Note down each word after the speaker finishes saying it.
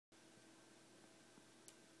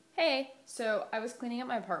Hey, so I was cleaning up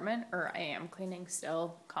my apartment, or I am cleaning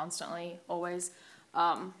still, constantly, always,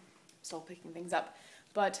 still picking things up,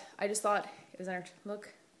 but I just thought it was entertaining. Look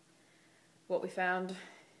what we found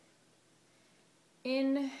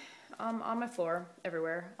on my floor,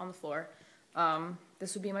 everywhere, on the floor.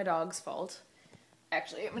 This would be my dog's fault.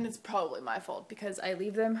 Actually, I mean, it's probably my fault because I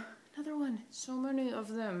leave them, another one, so many of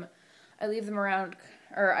them. I leave them around,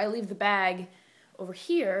 or I leave the bag over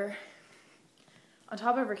here on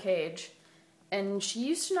top of her cage, and she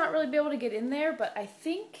used to not really be able to get in there, but I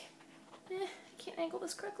think, I can't angle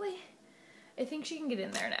this correctly. I think she can get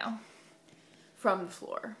in there now from the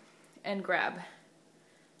floor and grab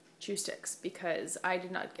chew sticks because I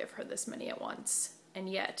did not give her this many at once, and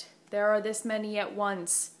yet there are this many at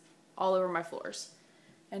once all over my floors.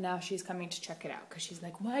 And now she's coming to check it out because she's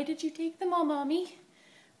like, why did you take them all, Mommy?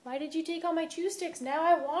 Why did you take all my chew sticks? Now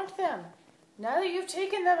I want them. Now that you've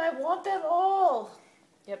taken them, I want them all.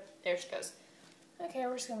 Yep, there she goes. Okay,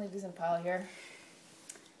 we're just gonna leave these in a pile here.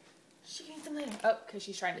 She can eat them later. Oh, because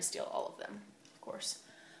she's trying to steal all of them, of course.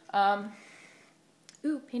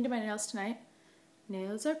 Ooh, painted my nails tonight.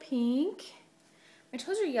 Nails are pink. My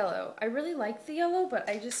toes are yellow. I really like the yellow, but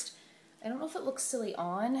I don't know if it looks silly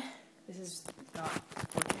on. This is not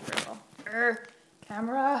working very well.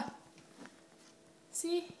 Camera.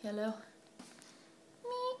 See? Yellow.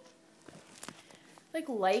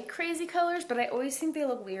 Like crazy colors, but I always think they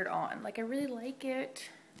look weird on. Like, I really like it.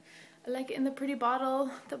 I like it in the pretty bottle.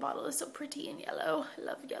 The bottle is so pretty in yellow. I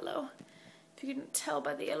love yellow. If you can tell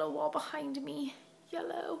by the yellow wall behind me.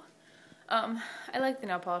 Yellow. I like the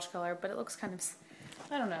nail polish color, but it looks kind of,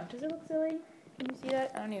 I don't know. Does it look silly? Can you see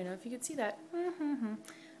that? I don't even know if you could see that.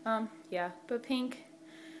 Yeah, but pink.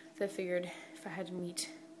 So I figured if I had to meet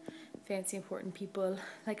fancy important people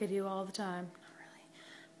like I do all the time, not really,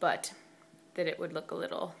 but that it would look a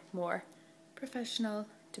little more professional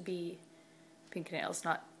to be pink nails,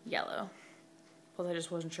 not yellow. Well, I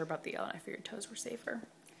just wasn't sure about the yellow, and I figured toes were safer.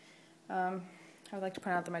 I would like to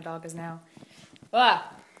point out that my dog is now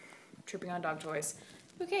tripping on dog toys.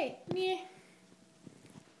 Okay, meh.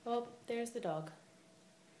 Oh, there's the dog.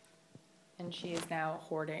 And she is now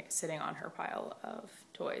sitting on her pile of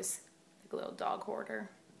toys, like a little dog hoarder.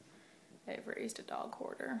 I've raised a dog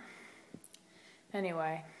hoarder.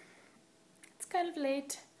 Anyway. It's kind of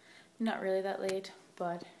late. Not really that late,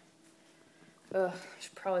 but I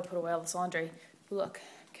should probably put away all this laundry. Look,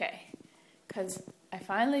 okay, because I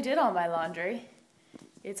finally did all my laundry.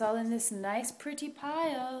 It's all in this nice pretty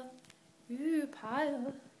pile. Ooh,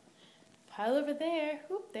 pile. Pile over there.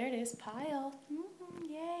 Oop, there it is, pile.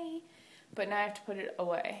 Yay. But now I have to put it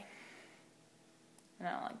away. And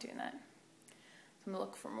I don't like doing that. So I'm gonna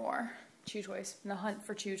look for more chew toys. I'm gonna hunt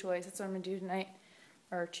for chew toys. That's what I'm gonna do tonight.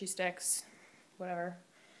 Or chew sticks. Whatever.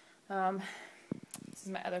 This is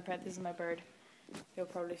my other pet. This is my bird.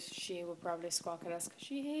 She will probably squawk at us because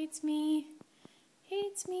she hates me.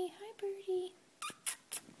 Hates me. Hi, birdie.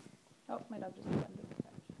 Oh, my dog just went under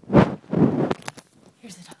the couch.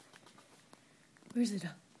 Here's the dog. Where's the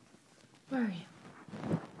dog? Where are you?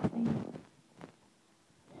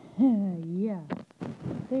 Yeah.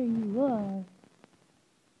 There you are.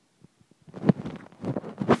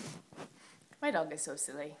 My dog is so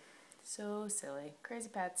silly. So silly. Crazy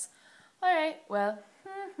pets. Alright, well,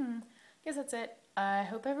 guess that's it. I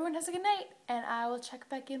hope everyone has a good night, and I will check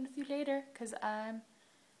back in with you later, because I'm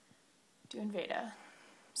doing Veda.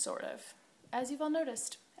 Sort of. As you've all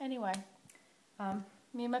noticed. Anyway,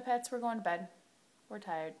 me and my pets, we're going to bed. We're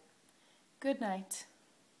tired. Good night.